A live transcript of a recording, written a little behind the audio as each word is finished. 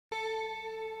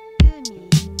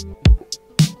Wolfpack.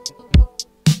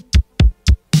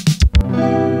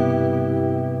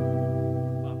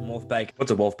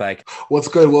 What's a Wolfpack? What's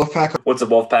good, Wolfpack? What's a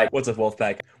Wolfpack? What's a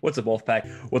Wolfpack? What's a Wolfpack?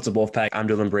 What's a Wolfpack? I'm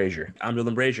Dylan Brazier. I'm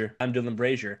Dylan Brazier. I'm Dylan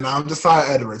Brazier. And I'm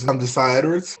Josiah Edwards. I'm Josiah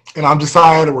Edwards. And I'm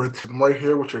Josiah Edwards. I'm right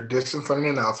here with your distance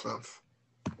learning announcements.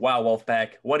 Wow,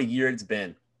 Wolfpack. What a year it's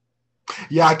been.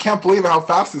 Yeah, I can't believe how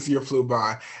fast this year flew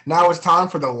by. Now it's time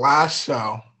for the last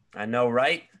show. I know,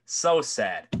 right? So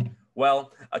sad.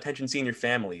 Well, attention senior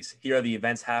families. Here are the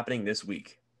events happening this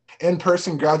week.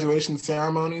 In-person graduation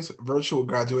ceremonies, virtual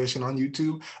graduation on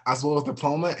YouTube, as well as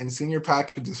diploma and senior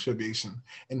package distribution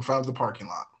in front of the parking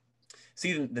lot.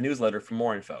 See the newsletter for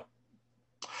more info.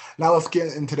 Now let's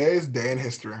get in today's day in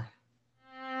history.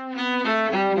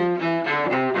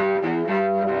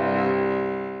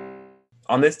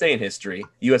 On this day in history,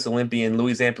 U.S. Olympian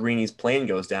Louis Zamperini's plane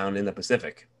goes down in the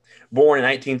Pacific. Born in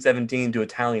 1917 to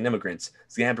Italian immigrants,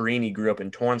 Zamperini grew up in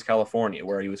Torrance, California,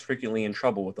 where he was frequently in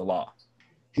trouble with the law.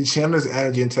 He channeled his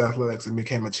energy into athletics and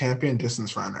became a champion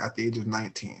distance runner at the age of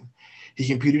 19. He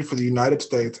competed for the United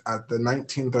States at the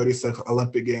 1936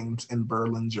 Olympic Games in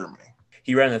Berlin, Germany.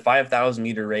 He ran the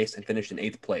 5,000-meter race and finished in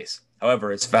 8th place.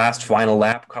 However, his fast final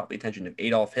lap caught the attention of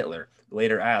Adolf Hitler, who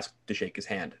later asked to shake his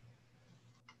hand.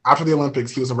 After the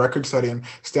Olympics, he was a record-setting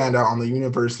standout on the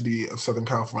University of Southern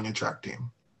California track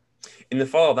team. In the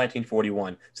fall of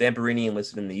 1941, Zamperini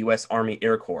enlisted in the U.S. Army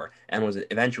Air Corps and was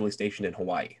eventually stationed in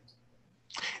Hawaii.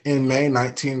 In May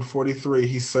 1943,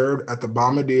 he served at the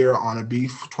Bombardier on a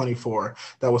B-24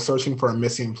 that was searching for a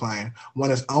missing plane when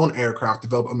his own aircraft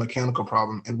developed a mechanical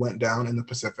problem and went down in the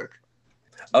Pacific.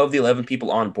 Of the 11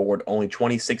 people on board, only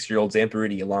 26-year-old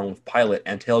Zamperini, along with pilot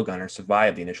and tail gunner,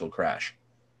 survived the initial crash.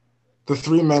 The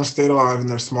three men stayed alive in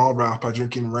their small raft by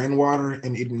drinking rainwater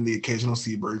and eating the occasional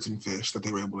seabirds and fish that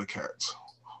they were able to catch,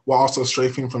 while also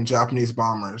strafing from Japanese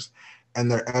bombers and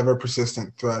their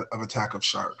ever-persistent threat of attack of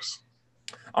sharks.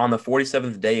 On the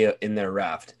 47th day in their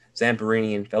raft,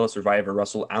 Zamperini and fellow survivor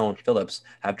Russell Allen Phillips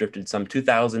have drifted some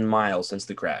 2,000 miles since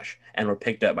the crash and were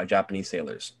picked up by Japanese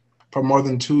sailors. For more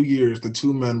than 2 years, the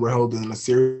two men were held in a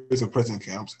series of prison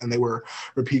camps, and they were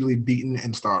repeatedly beaten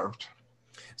and starved.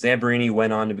 Zamperini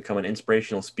went on to become an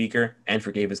inspirational speaker and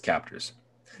forgave his captors.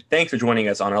 Thanks for joining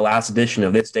us on our last edition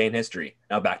of This Day in History.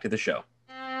 Now back to the show.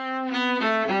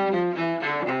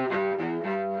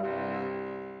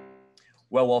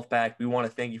 Well, Wolfpack, we want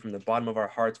to thank you from the bottom of our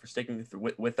hearts for sticking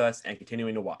with us and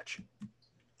continuing to watch.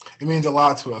 It means a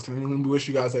lot to us, and we wish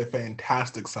you guys a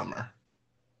fantastic summer.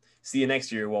 See you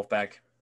next year, Wolfpack.